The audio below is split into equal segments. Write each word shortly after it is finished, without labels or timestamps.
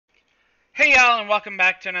Hey y'all, and welcome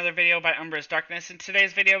back to another video by UmbrasDarkness. In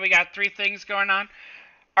today's video we got three things going on.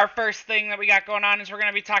 Our first thing that we got going on is we're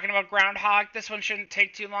going to be talking about Groundhog. This one shouldn't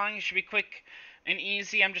take too long. It should be quick and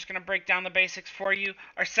easy. I'm just going to break down the basics for you.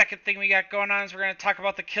 Our second thing we got going on is we're going to talk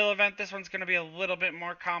about the kill event. This one's going to be a little bit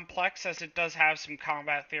more complex as it does have some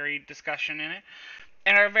combat theory discussion in it.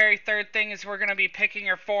 And our very third thing is we're going to be picking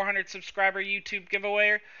our 400 subscriber YouTube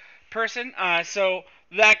giveaway person. So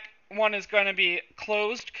that one is going to be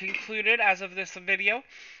concluded as of this video.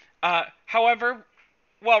 However,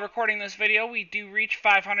 while recording this video, we do reach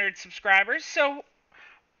 500 subscribers, so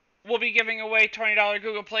we'll be giving away $20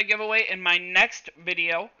 Google Play giveaway in my next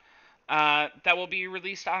video that will be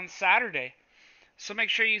released on Saturday. So make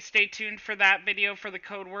sure you stay tuned for that video for the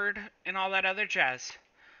code word and all that other jazz.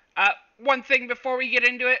 One thing before we get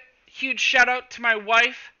into it, huge shout out to my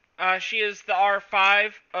wife. She is the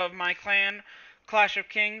R5 of my clan, Clash of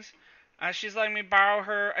Kings. She's letting me borrow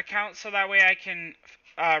her account so that way I can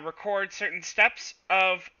record certain steps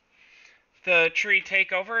of the tree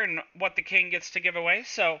takeover and what the king gets to give away.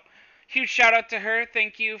 So, huge shout out to her.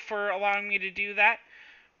 Thank you for allowing me to do that.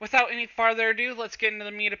 Without any farther ado, let's get into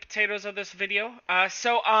the meat and potatoes of this video.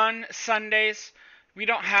 So on Sundays, we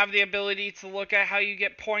don't have the ability to look at how you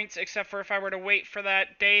get points, except for if I were to wait for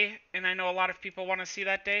that day, and I know a lot of people want to see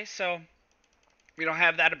that day, so we don't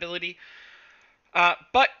have that ability.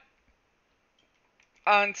 But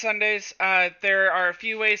on Sundays, there are a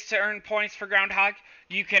few ways to earn points for Groundhog.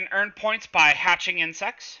 You can earn points by hatching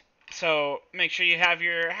insects, so make sure you have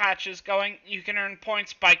your hatches going. You can earn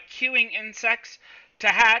points by queuing insects to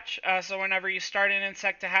hatch, so whenever you start an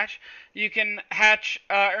insect to hatch, you can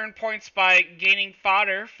earn points by gaining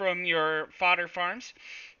fodder from your fodder farms.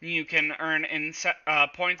 You can earn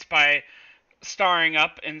points by starring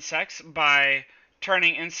up insects, by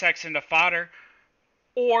turning insects into fodder,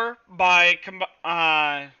 or by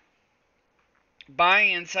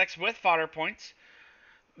buying insects with fodder points.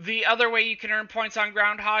 The other way you can earn points on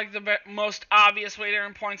Groundhog, the most obvious way to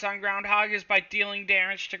earn points on Groundhog, is by dealing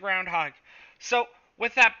damage to Groundhog. So,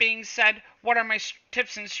 with that being said, what are my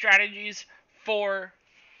tips and strategies for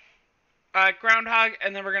Groundhog?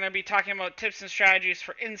 And then we're going to be talking about tips and strategies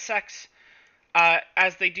for insects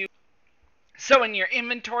as they do. So in your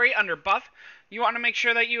inventory under buff, you want to make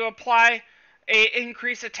sure that you apply a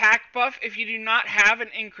increase attack buff. If you do not have an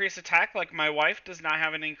increase attack, like my wife does not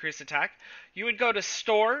have an increase attack, you would go to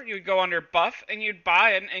store, you would go under buff, and you'd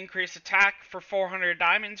buy an increase attack for 400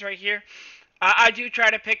 diamonds right here. I do try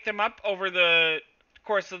to pick them up over the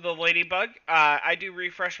course of the ladybug. I do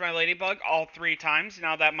refresh my ladybug all 3 times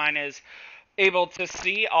now that mine is able to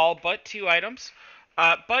see all but 2 items.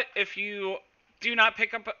 But if you do not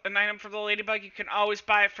pick up an item for the ladybug, you can always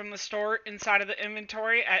buy it from the store inside of the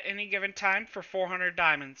inventory at any given time for 400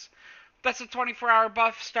 diamonds. That's a 24-hour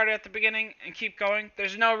buff started at the beginning and keep going.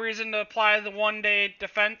 There's no reason to apply the 1-day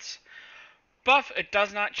defense buff. It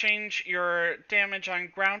does not change your damage on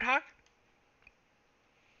Groundhog.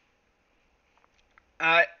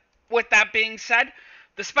 With that being said,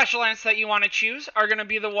 the special ants that you want to choose are going to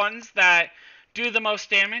be the ones that do the most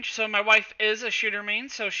damage. So my wife is a shooter main,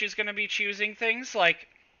 so she's going to be choosing things like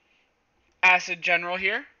Acid General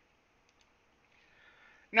here.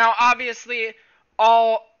 Now obviously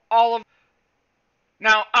all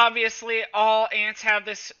ants have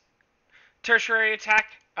this tertiary attack.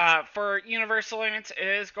 For universal ants it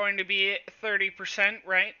is going to be 30%,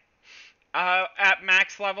 right? At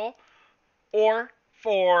max level. Or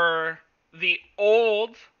for the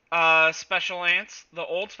old special ants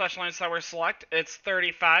that were select, it's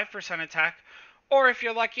 35% attack. Or if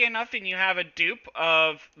you're lucky enough and you have a dupe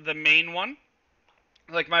of the main one,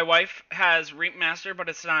 like my wife has Reap Master, but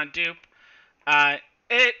it's not a dupe,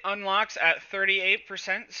 it unlocks at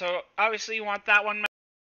 38%. So obviously you want that one.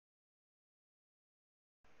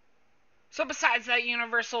 So besides that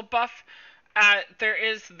universal buff, there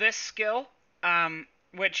is this skill,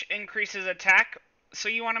 which increases attack. So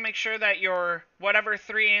you want to make sure that your whatever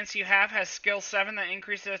 3 ants you have has skill 7 that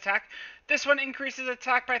increases attack. This one increases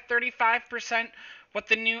attack by 35%. What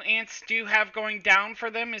the new ants do have going down for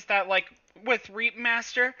them is that, like with Reap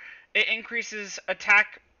Master, it increases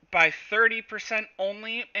attack by 30%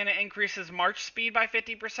 only, and it increases march speed by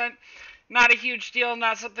 50%. Not a huge deal,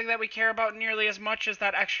 not something that we care about nearly as much as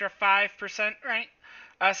that extra 5%, right?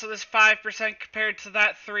 So this 5% compared to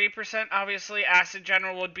that 3%, obviously Acid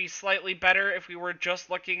General would be slightly better if we were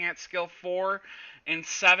just looking at skill 4 and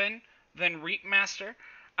 7 than Reap Master.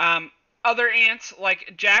 Other ants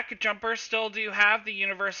like Jack Jumper still do have the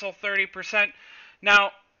universal 30%.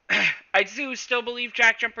 Now, I do still believe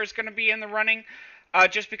Jack Jumper is going to be in the running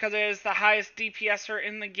just because it is the highest DPSer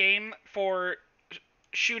in the game for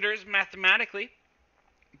shooters mathematically.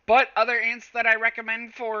 But other ants that I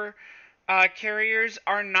recommend for carriers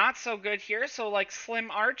are not so good here. So like Slim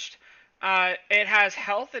Arched, it has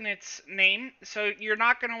health in its name, so you're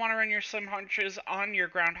not going to want to run your Slim Arches on your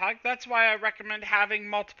Groundhog. That's why I recommend having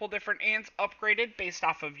multiple different ants upgraded based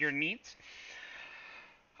off of your needs.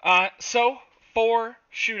 So for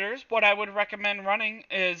shooters, what I would recommend running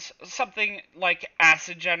is something like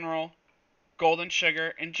Acid General, Golden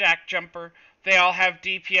Sugar, and Jack Jumper. They all have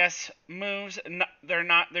DPS moves. There's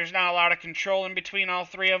not a lot of control in between all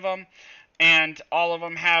three of them, and all of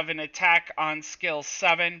them have an attack on skill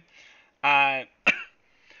 7. Now,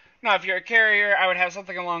 if you're a carrier, I would have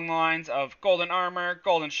something along the lines of Golden Armor,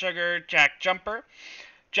 Golden Sugar, Jack Jumper.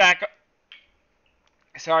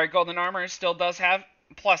 Golden Armor still does have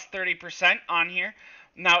plus 30% on here.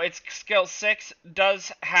 Now, its skill 6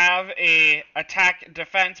 does have a attack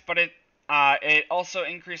defense, but it also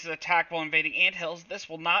increases attack while invading anthills. This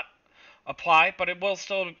will not apply, but it will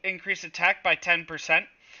still increase attack by 10%.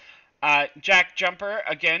 Jack Jumper,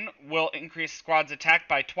 again, will increase squad's attack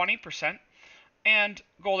by 20%. And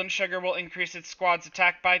Golden Sugar will increase its squad's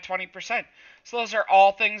attack by 20%. So those are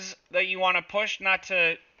all things that you want to push, not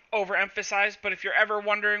to overemphasize, but if you're ever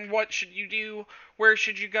wondering what should you do, where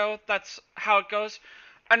should you go, that's how it goes.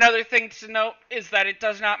 Another thing to note is that it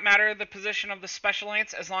does not matter the position of the special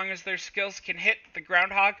ants as long as their skills can hit the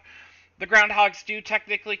Groundhog. The Groundhogs do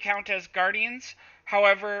technically count as guardians,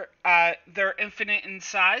 however, they're infinite in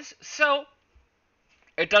size, so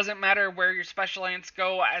it doesn't matter where your special ants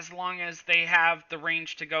go as long as they have the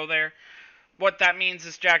range to go there. What that means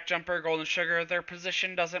is Jack Jumper, Golden Sugar, their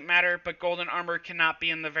position doesn't matter, but Golden Armor cannot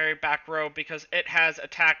be in the very back row because it has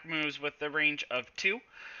attack moves with the range of 2.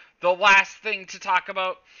 The last thing to talk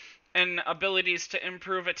about and abilities to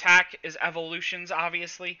improve attack is evolutions,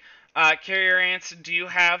 obviously. Carrier ants do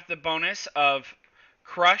have the bonus of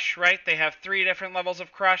Crush, right? They have 3 different levels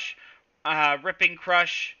of Crush. Ripping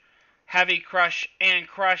Crush, Heavy Crush, and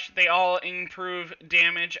Crush. They all improve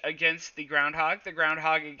damage against the Groundhog. The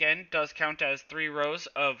Groundhog, again, does count as 3 rows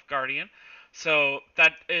of Guardian. So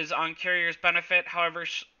that is on Carrier's benefit. However,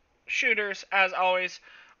 shooters, as always,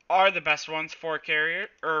 are the best ones for Carrier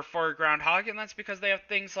or for Groundhog, and that's because they have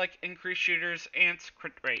things like increased shooters and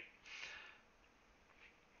crit rate.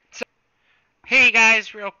 So, hey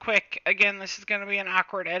guys, real quick. Again, this is going to be an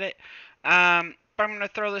awkward edit, but I'm going to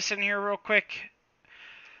throw this in here real quick.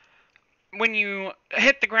 When you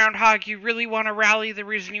hit the Groundhog, you really want to rally. The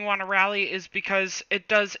reason you want to rally is because it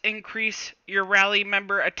does increase your rally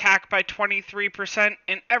member attack by 23%,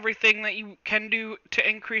 and everything that you can do to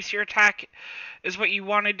increase your attack is what you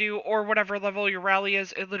want to do, or whatever level your rally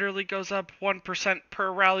is. It literally goes up 1% per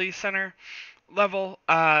rally center level.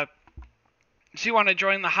 So you want to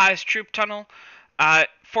join the highest troop tunnel.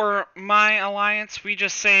 For my alliance, we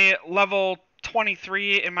just say level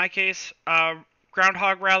 23 in my case.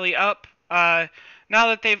 Groundhog rally up. Now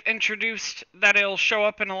that they've introduced that it'll show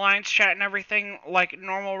up in Alliance chat and everything like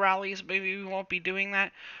normal rallies, maybe we won't be doing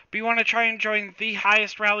that. But you want to try and join the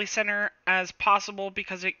highest rally center as possible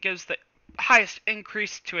because it gives the highest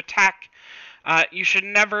increase to attack. You should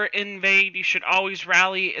never invade. You should always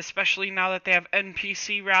rally, especially now that they have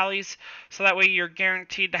NPC rallies. So that way you're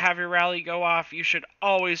guaranteed to have your rally go off. You should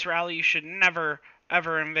always rally. You should never,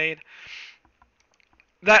 ever invade.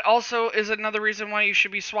 That also is another reason why you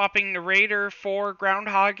should be swapping the Raider for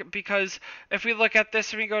Groundhog, because if we look at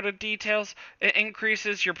this and we go to details, it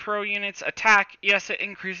increases your pro unit's attack. Yes, it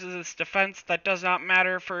increases its defense. That does not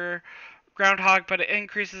matter for Groundhog, but it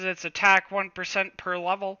increases its attack 1% per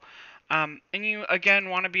level. And you, again,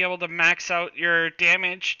 want to be able to max out your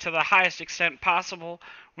damage to the highest extent possible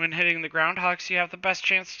when hitting the Groundhog, so you have the best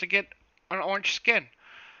chance to get an orange skin.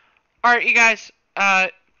 Alright, you guys,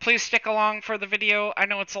 please stick along for the video. I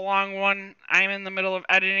know it's a long one. I'm in the middle of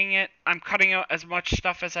editing it. I'm cutting out as much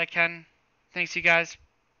stuff as I can. Thanks, you guys.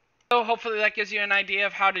 So hopefully that gives you an idea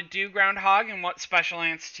of how to do Groundhog and what special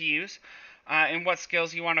ants to use, and what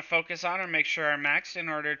skills you want to focus on or make sure are maxed in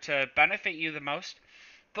order to benefit you the most.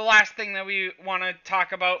 The last thing that we want to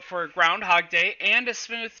talk about for Groundhog Day and a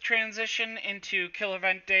smooth transition into Kill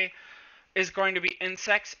Event Day is going to be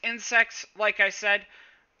insects. Insects, like I said,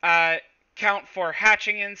 count for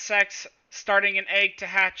hatching insects, starting an egg to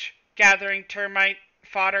hatch, gathering termite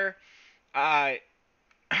fodder,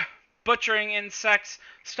 butchering insects,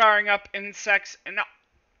 starring up insects,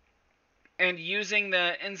 and using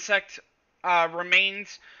the insect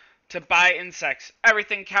remains to buy insects.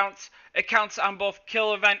 Everything counts. It counts on both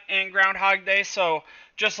Kill Event and Groundhog Day, so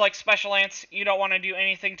just like Special Ants, you don't want to do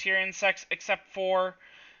anything to your insects except for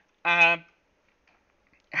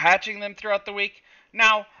hatching them throughout the week.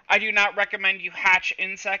 Now, I do not recommend you hatch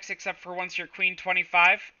insects except for once you're Queen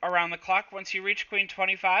 25 around the clock. Once you reach Queen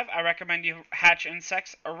 25, I recommend you hatch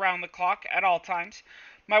insects around the clock at all times.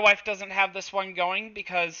 My wife doesn't have this one going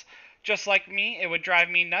because, just like me, it would drive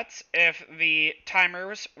me nuts if the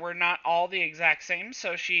timers were not all the exact same.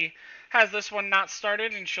 So she has this one not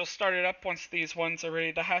started, and she'll start it up once these ones are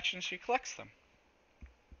ready to hatch and she collects them.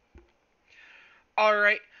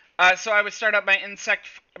 Alright, so I would start up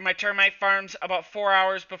my termite farms about 4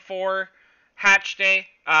 hours before hatch day,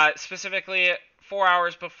 specifically 4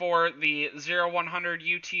 hours before the 0100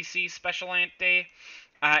 UTC special ant day,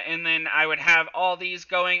 and then I would have all these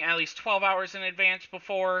going at least 12 hours in advance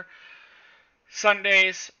before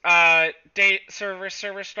Sunday's server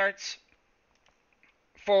starts.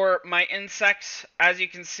 For my insects, as you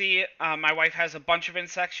can see, my wife has a bunch of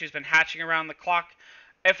insects. She's been hatching around the clock.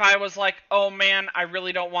 If I was like, oh man, I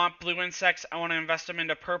really don't want blue insects, I want to invest them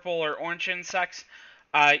into purple or orange insects,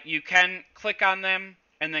 you can click on them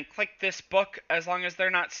and then click this book as long as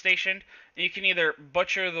they're not stationed. And you can either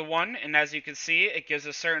butcher the one, and as you can see, it gives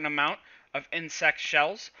a certain amount of insect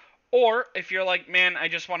shells. Or if you're like, man, I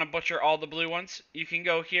just want to butcher all the blue ones, you can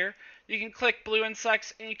go here. You can click blue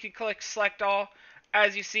insects and you can click select all.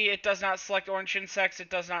 As you see, it does not select orange insects, it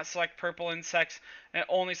does not select purple insects, it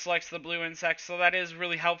only selects the blue insects, so that is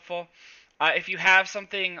really helpful. If you have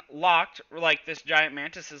something locked, like this giant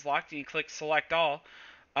mantis is locked, and you click select all,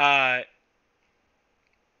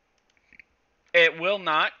 it will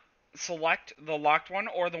not select the locked one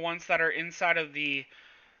or the ones that are inside of the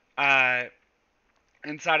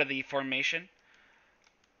formation.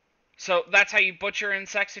 So that's how you butcher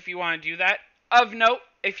insects if you want to do that. Of note,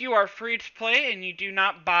 if you are free to play and you do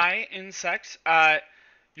not buy insects,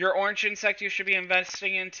 your orange insect you should be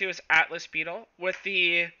investing into is Atlas Beetle. With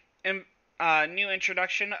the new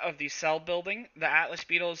introduction of the cell building, the Atlas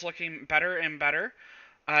Beetle is looking better and better,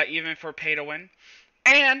 even for pay to win.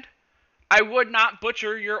 And I would not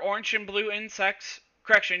butcher your orange and blue insects,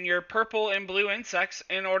 your purple and blue insects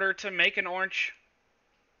in order to make an orange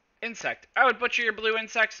insect. I would butcher your blue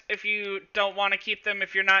insects if you don't want to keep them,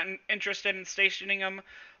 if you're not interested in stationing them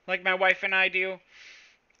like my wife and I do.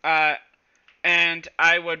 And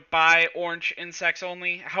I would buy orange insects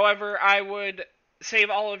only. However, I would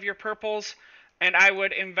save all of your purples and I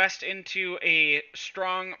would invest into a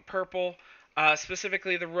strong purple,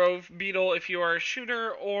 specifically the Rove Beetle if you are a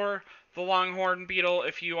shooter, or the Longhorn Beetle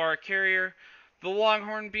if you are a carrier. The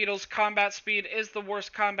Longhorn Beetle's combat speed is the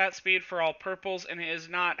worst combat speed for all purples, and it is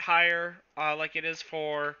not higher like it is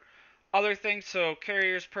for other things, so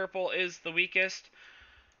carrier's purple is the weakest.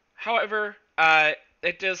 However,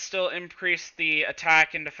 it does still increase the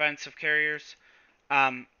attack and defense of carriers.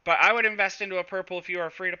 But I would invest into a purple if you are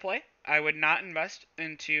free to play. I would not invest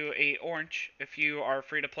into a orange if you are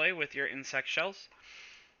free to play with your insect shells.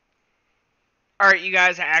 Alright, you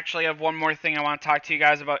guys, I actually have one more thing I want to talk to you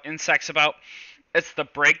guys about insects about. It's the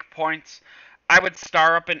breakpoints. I would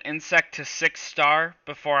star up an insect to 6 star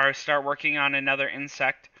before I start working on another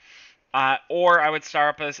insect. Or I would star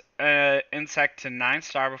up an insect to 9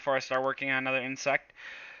 star before I start working on another insect.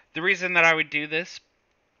 The reason that I would do this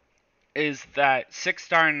is that 6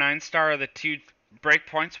 star and 9 star are the two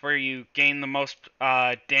breakpoints where you gain the most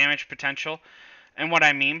damage potential. And what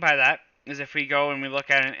I mean by that is if we go and we look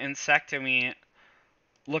at an insect and we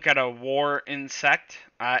look at a war insect,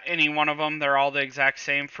 any one of them, they're all the exact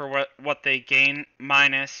same for what they gain,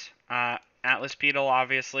 minus Atlas Beetle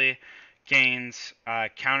obviously gains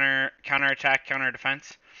counter attack, counter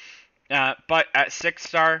defense. But at 6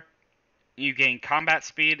 star, you gain combat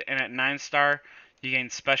speed, and at 9 star, you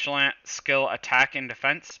gain special ant, skill, attack, and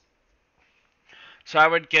defense. So I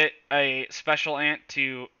would get a special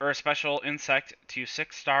insect to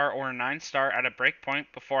 6 star or 9 star at a breakpoint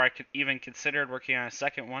before I could even consider working on a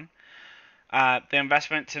second one. The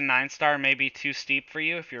investment to 9 star may be too steep for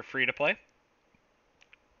you if you're free to play,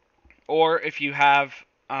 or if you have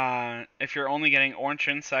if you're only getting orange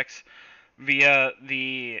insects via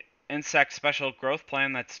the insect special growth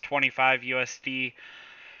plan that's 25 USD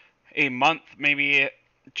a month, maybe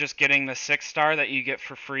just getting the 6 star that you get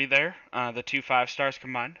for free there, the 2 5 stars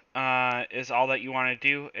combined, is all that you want to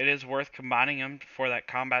do. It is worth combining them for that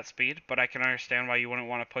combat speed, but I can understand why you wouldn't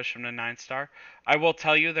want to push them to 9 star. I will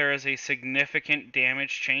tell you there is a significant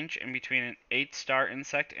damage change in between an 8 star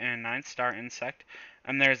insect and a 9 star insect,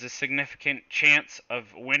 and there's a significant chance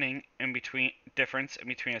of winning difference in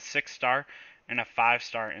between a 6 star and a 5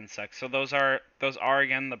 star insect. So those are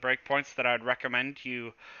again the breakpoints that I'd recommend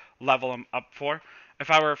you level them up for. If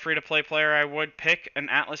I were a free-to-play player, I would pick an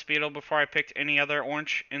Atlas Beetle before I picked any other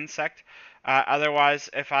orange insect. Otherwise,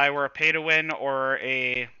 if I were a pay-to-win or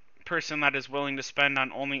a person that is willing to spend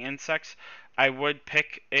on only insects, I would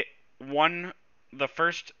pick it. The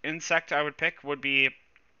first insect I would pick would be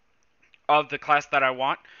of the class that I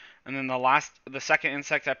want, and then the second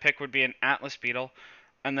insect I pick would be an atlas beetle,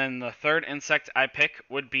 and then the third insect I pick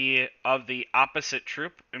would be of the opposite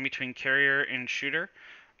troop in between carrier and shooter,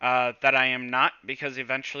 that I am not, because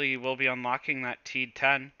eventually you will be unlocking that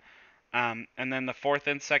T10. And then the fourth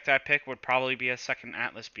insect I pick would probably be a second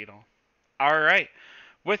atlas beetle. Alright,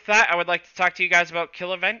 with that, I would like to talk to you guys about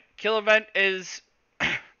Kill Event. Kill Event is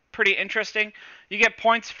pretty interesting. You get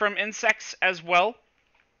points from insects as well,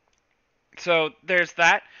 so there's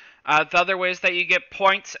that. The other ways that you get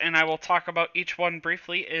points, and I will talk about each one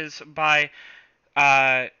briefly, is by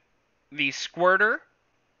the squirter,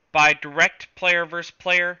 by direct player versus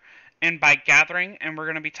player, and by gathering, and we're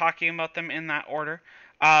going to be talking about them in that order.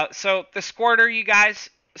 So the squirter, you guys,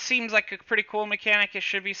 seems like a pretty cool mechanic. It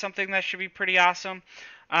should be something that should be pretty awesome,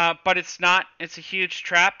 but it's not. It's a huge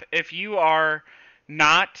trap. If you are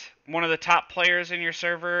not one of the top players in your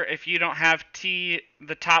server, if you don't have the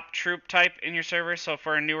top troop type in your server, so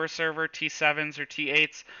for a newer server, T7s or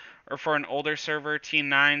T8s, or for an older server,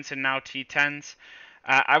 T9s and now T10s,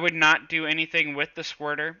 I would not do anything with the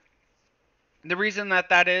squirter. The reason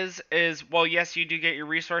that is, well, yes, you do get your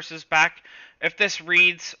resources back. If this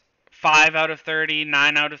reads 5 out of 30,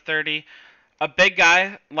 9 out of 30, a big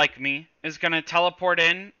guy like me is going to teleport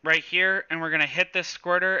in right here, and we're going to hit this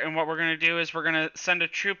squirter, and what we're going to do is we're going to send a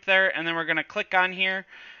troop there, and then we're going to click on here,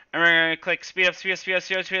 and we're going to click speed up, speed up, speed up,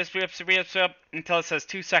 speed up, speed up, speed up, speed up, speed up, until it says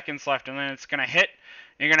 2 seconds left, and then it's going to hit.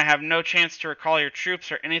 You're going to have no chance to recall your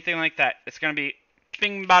troops or anything like that. It's going to be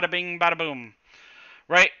bing, bada, bing, bada, boom.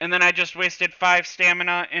 Right? And then I just wasted 5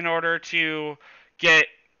 stamina in order to get,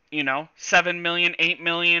 7 million, 8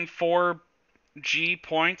 million, 4G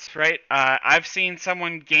points, right? I've seen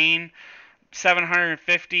someone gain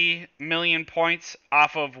 750 million points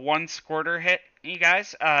off of one squirter hit, you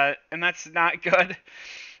guys, and that's not good.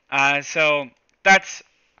 So that's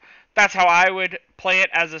how I would play it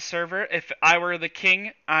as a server. If I were the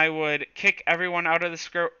king, I would kick everyone out of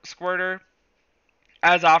the squirter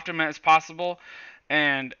as often as possible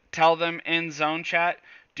and tell them in zone chat,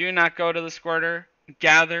 do not go to the squirter.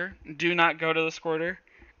 Gather, do not go to the squirter.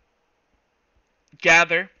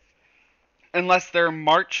 Gather, unless they're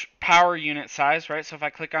March power unit size, right? So if I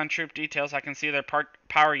click on troop details, I can see their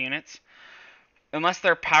power units. Unless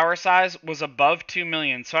their power size was above 2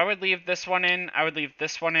 million. So I would leave this one in, I would leave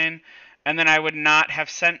this one in, and then I would not have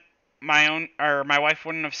sent my own, or my wife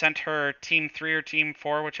wouldn't have sent her team 3 or team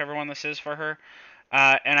 4, whichever one this is for her.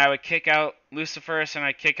 And I would kick out Luciferus and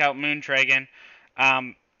I'd kick out Moondragon.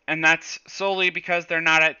 And that's solely because they're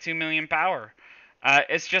not at 2 million power.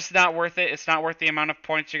 It's just not worth it. It's not worth the amount of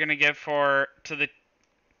points you're going to give to the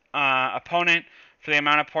opponent for the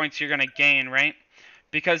amount of points you're going to gain, right?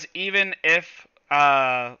 Because even if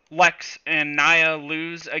Lex and Naya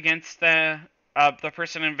lose against the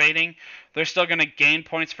person invading, they're still going to gain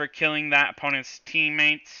points for killing that opponent's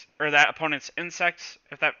teammates, or that opponent's insects,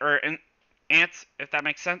 ants, if that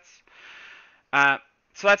makes sense.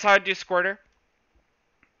 So that's how I do squirter.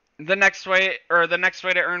 The next way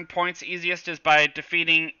to earn points easiest is by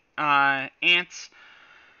defeating ants,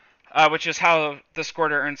 which is how the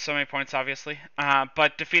squirter earns so many points, obviously.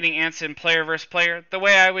 But defeating ants in player versus player. The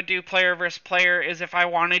way I would do player versus player is if I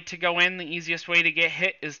wanted to go in, the easiest way to get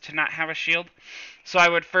hit is to not have a shield. So I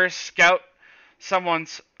would first scout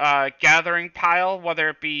someone's gathering pile, whether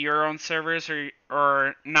it be your own servers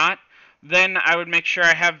or not. Then I would make sure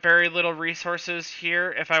I have very little resources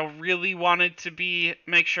here. If I really wanted to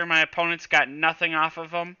make sure my opponents got nothing off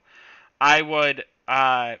of them, I would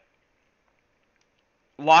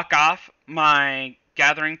lock off my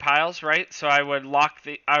gathering piles, right? So I would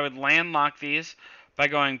land lock these by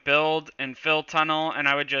going build and fill tunnel, and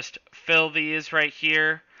I would just fill these right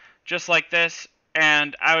here, just like this,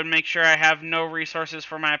 and I would make sure I have no resources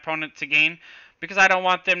for my opponent to gain, because I don't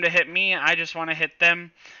want them to hit me, I just want to hit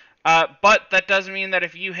them. But that doesn't mean that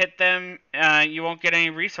if you hit them, you won't get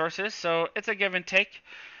any resources, so it's a give and take.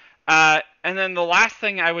 And then the last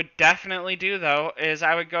thing I would definitely do, though, is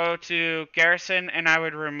I would go to Garrison and I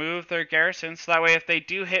would remove their garrison, so that way if they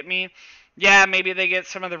do hit me, yeah, maybe they get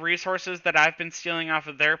some of the resources that I've been stealing off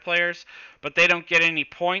of their players, but they don't get any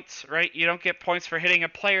points, right? You don't get points for hitting a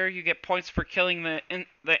player, you get points for killing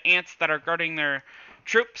the ants that are guarding their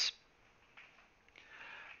troops,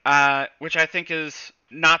 which I think is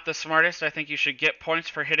not the smartest. I think you should get points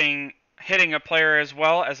for hitting a player as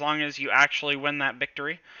well, as long as you actually win that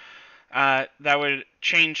victory. That would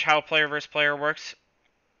change how player versus player works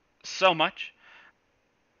so much.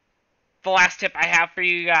 The last tip I have for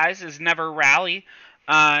you guys is never rally.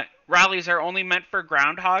 rallies are only meant for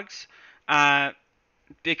groundhogs,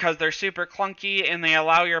 because they're super clunky and they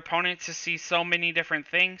allow your opponent to see so many different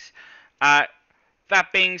things.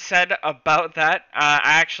 That being said about that, I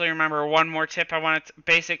actually remember one more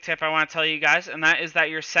basic tip I want to tell you guys, and that is that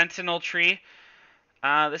your sentinel tree,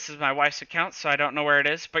 this is my wife's account, so I don't know where it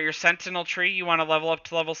is, but your sentinel tree, you want to level up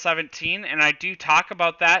to level 17, and I do talk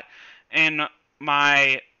about that in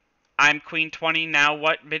my I'm Queen 20 Now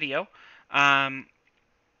What video.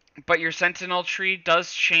 But your sentinel tree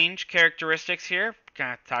does change characteristics here.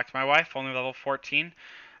 Gonna talk to my wife, only level 14.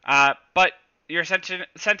 But your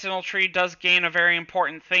sentinel tree does gain a very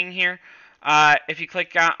important thing here. If you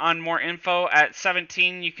click on more info at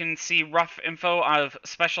 17, you can see rough info of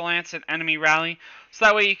special ants and enemy rally. So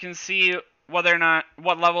that way you can see whether or not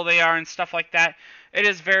what level they are and stuff like that. It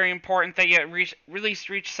is very important that you at least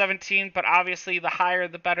reach 17, but obviously the higher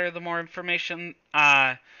the better, the more information.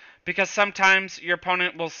 Because sometimes your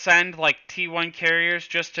opponent will send like T1 carriers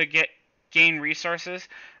just to gain resources.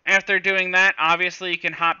 And if they're doing that, obviously you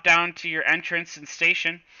can hop down to your entrance and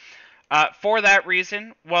station. For that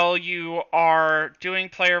reason, while you are doing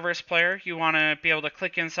player versus player, you want to be able to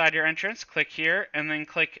click inside your entrance, click here, and then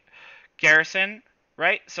click garrison,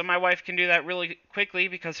 right? So my wife can do that really quickly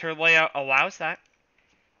because her layout allows that.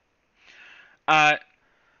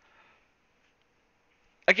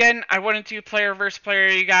 Again, I wouldn't do player versus player,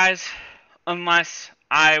 you guys, unless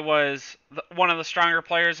I was one of the stronger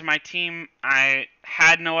players in my team. I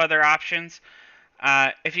had no other options.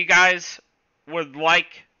 If you guys would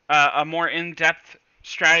like a more in-depth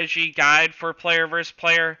strategy guide for player versus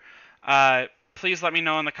player, please let me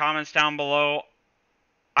know in the comments down below.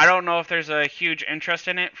 I don't know if there's a huge interest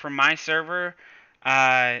in it from my server.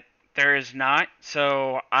 There is not.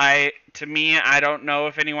 So to me, I don't know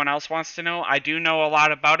if anyone else wants to know. I do know a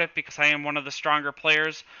lot about it because I am one of the stronger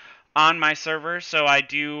players on my server. So I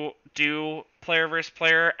do player versus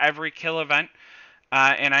player every kill event.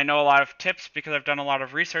 And I know a lot of tips because I've done a lot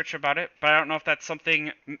of research about it. But I don't know if that's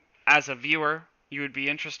something as a viewer you would be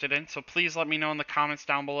interested in. So please let me know in the comments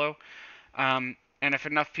down below. And if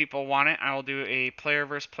enough people want it, I will do a player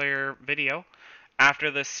versus player video after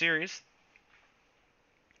this series.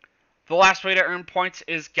 The last way to earn points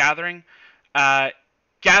is gathering.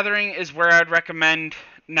 Gathering is where I'd recommend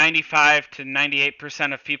 95 to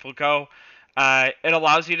 98% of people go. It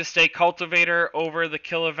allows you to stay cultivator over the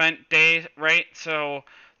kill event day, right? So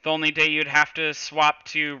the only day you'd have to swap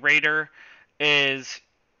to raider is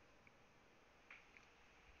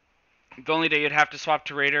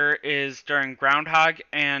during groundhog,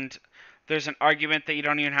 and there's an argument that you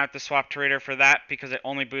don't even have to swap to raider for that because it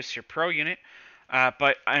only boosts your pro unit.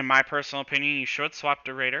 But in my personal opinion, you should swap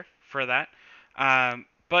to raider for that.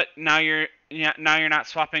 But now you're not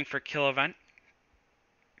swapping for kill event.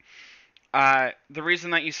 The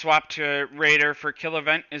reason that you swap to raider for kill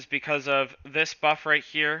event is because of this buff right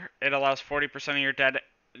here. It allows 40% of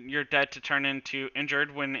your dead to turn into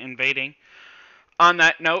injured when invading. On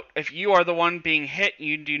that note, if you are the one being hit,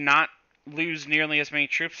 you do not lose nearly as many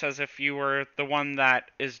troops as if you were the one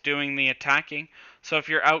that is doing the attacking. So if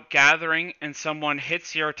you're out gathering and someone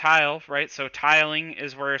hits your tile, right? So tiling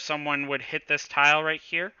is where someone would hit this tile right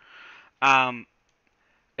here.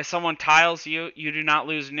 If someone tiles you, you do not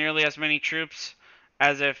lose nearly as many troops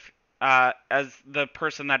as if as the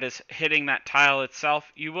person that is hitting that tile itself.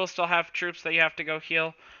 You will still have troops that you have to go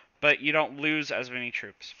heal, but you don't lose as many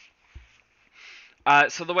troops.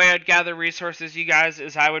 So the way I'd gather resources, you guys,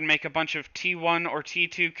 is I would make a bunch of T1 or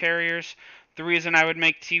T2 carriers. The reason I would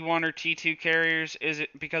make T1 or T2 carriers is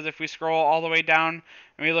because if we scroll all the way down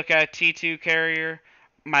and we look at a T2 carrier,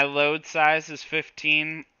 my load size is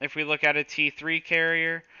 15. If we look at a T3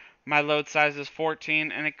 carrier, my load size is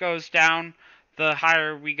 14, and it goes down the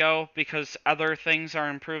higher we go because other things are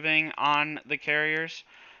improving on the carriers.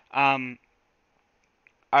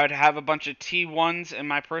 I would have a bunch of T1s in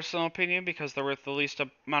my personal opinion because they're worth the least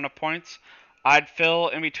amount of points. I'd fill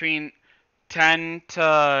in between 10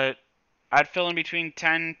 to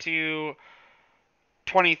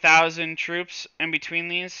 20,000 troops in between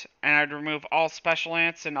these, and I'd remove all special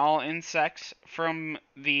ants and all insects from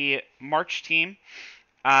the march team,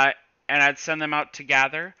 and I'd send them out to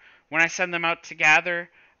gather. When I send them out to gather,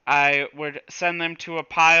 I would send them to a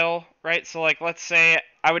pile, right? So like, let's say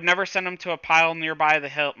I would never send them to a pile nearby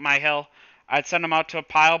my hill. I'd send them out to a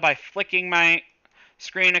pile by flicking my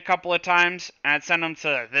screen a couple of times, and I'd send them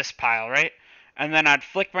to this pile, right? And then I'd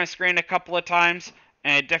flick my screen a couple of times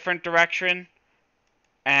in a different direction,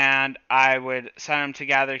 and I would send them to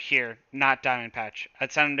gather here, not Diamond Patch.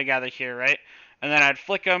 I'd send them to gather here, right? And then I'd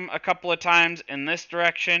flick them a couple of times in this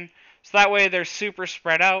direction, so that way they're super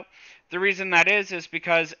spread out. The reason that is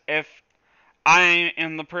because if I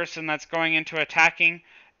am the person that's going into attacking,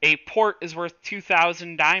 a port is worth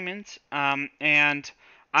 2,000 diamonds, and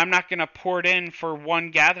I'm not going to port in for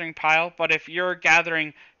one gathering pile, but if you're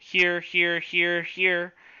gathering here, here, here,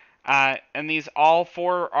 here, and these all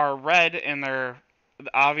four are red and they're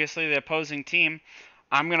obviously the opposing team,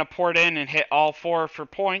 I'm going to port in and hit all four for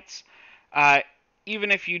points.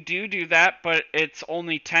 Even if you do that, but it's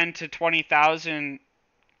only 10 to 20,000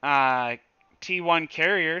 T1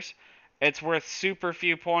 carriers, it's worth super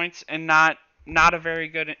few points and not a very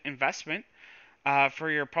good investment for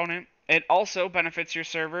your opponent. It also benefits your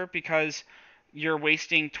server because you're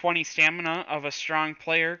wasting 20 stamina of a strong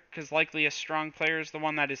player, because likely a strong player is the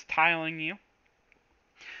one that is tiling you.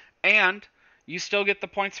 And you still get the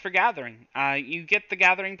points for gathering. You get the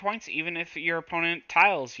gathering points even if your opponent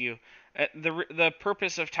tiles you. The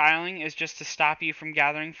purpose of tiling is just to stop you from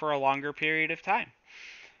gathering for a longer period of time.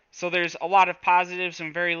 So there's a lot of positives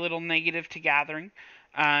and very little negative to gathering.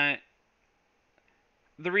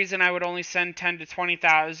 The reason I would only send 10 to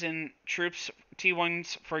 20,000 troops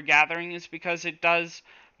T1s for gathering is because it does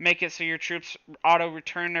make it so your troops auto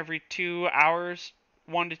return every 2 hours,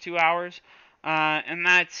 1 to 2 hours, and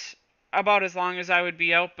that's about as long as I would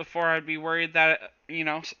be out before I'd be worried that, you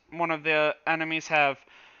know, one of the enemies have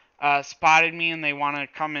spotted me and they want to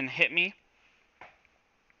come and hit me.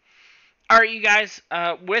 Alright, you guys,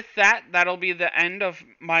 with that, that'll be the end of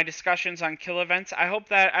my discussions on kill events. I hope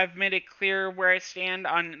that I've made it clear where I stand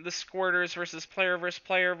on the squirters versus player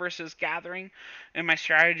versus gathering and my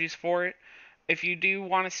strategies for it. If you do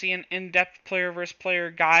want to see an in-depth player versus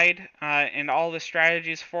player guide and all the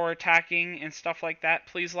strategies for attacking and stuff like that,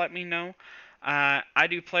 please let me know. I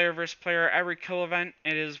do player versus player every kill event.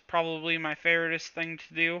 It is probably my favoriteest thing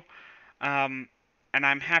to do. And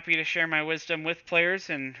I'm happy to share my wisdom with players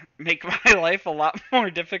and make my life a lot more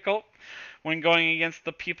difficult when going against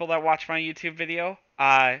the people that watch my YouTube video.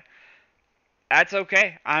 That's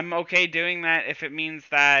okay. I'm okay doing that if it means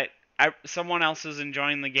that someone else is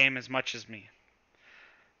enjoying the game as much as me.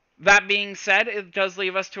 That being said, it does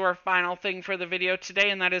leave us to our final thing for the video today,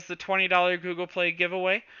 and that is the $20 Google Play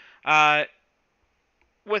giveaway.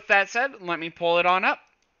 With that said, let me pull it on up.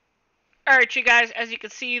 Alright, you guys, as you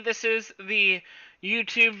can see, this is the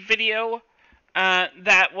YouTube video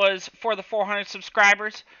that was for the 400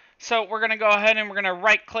 subscribers. So we're going to go ahead and we're going to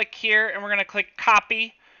right click here and we're going to click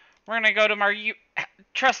copy. We're going to go to my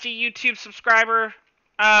trusty YouTube subscriber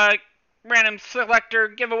random selector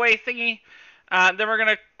giveaway thingy. Then we're going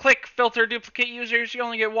to click filter duplicate users. You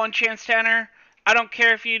only get one chance to enter. I don't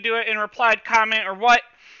care if you do it in replied comment or what.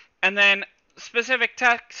 And then specific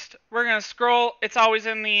text, we're going to scroll. It's always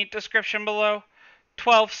in the description below.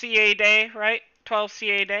 12 CA day, right? 12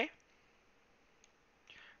 CA day.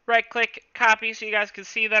 Right click copy so you guys can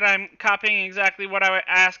see that I'm copying exactly what I would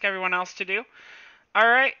ask everyone else to do.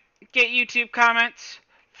 Alright, get YouTube comments.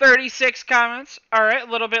 36 comments. Alright,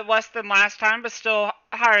 a little bit less than last time, but still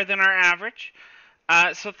higher than our average.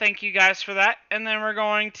 So thank you guys for that. And then we're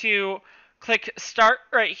going to click start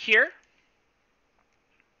right here.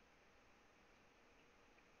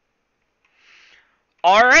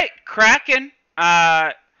 Alright, Kraken.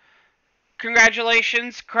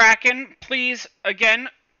 Congratulations, Kraken. Please, again,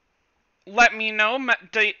 let me know.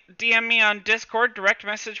 DM me on Discord. Direct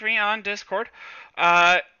message me on Discord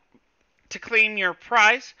to claim your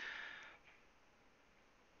prize.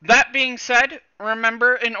 That being said,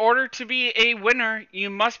 remember, in order to be a winner, you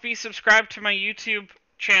must be subscribed to my YouTube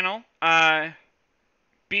channel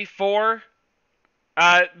before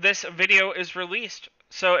this video is released.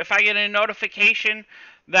 So if I get a notification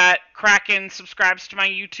that Kraken subscribes to my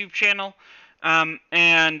YouTube channel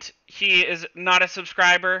and he is not a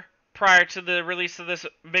subscriber prior to the release of this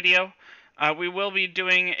video, we will be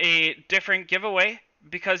doing a different giveaway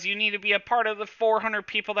because you need to be a part of the 400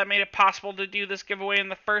 people that made it possible to do this giveaway in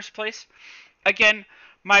the first place. Again,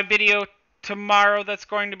 my video tomorrow that's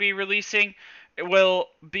going to be releasing, it will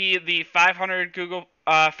be the 500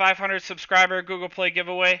 subscriber Google Play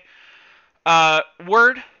giveaway.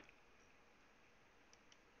 Word.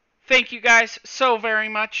 Thank you guys so very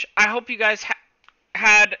much. I hope you guys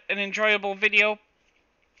had an enjoyable video.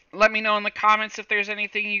 Let me know in the comments if there's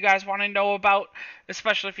anything you guys want to know about,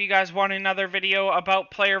 especially if you guys want another video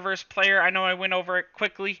about player versus player. I know I went over it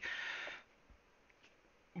quickly,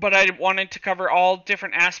 but I wanted to cover all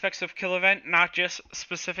different aspects of kill event, not just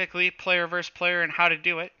specifically player versus player and how to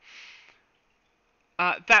do it.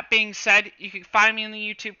 That being said, you can find me in the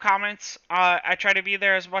YouTube comments. I try to be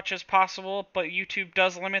there as much as possible, but YouTube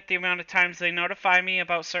does limit the amount of times they notify me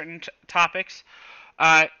about certain topics.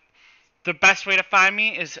 The best way to find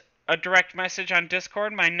me is a direct message on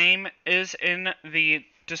Discord. My name is in the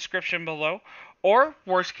description below. Or,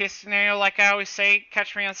 worst case scenario, like I always say,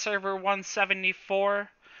 catch me on server 174.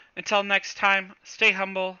 Until next time, stay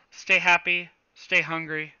humble, stay happy, stay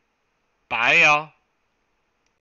hungry. Bye, y'all.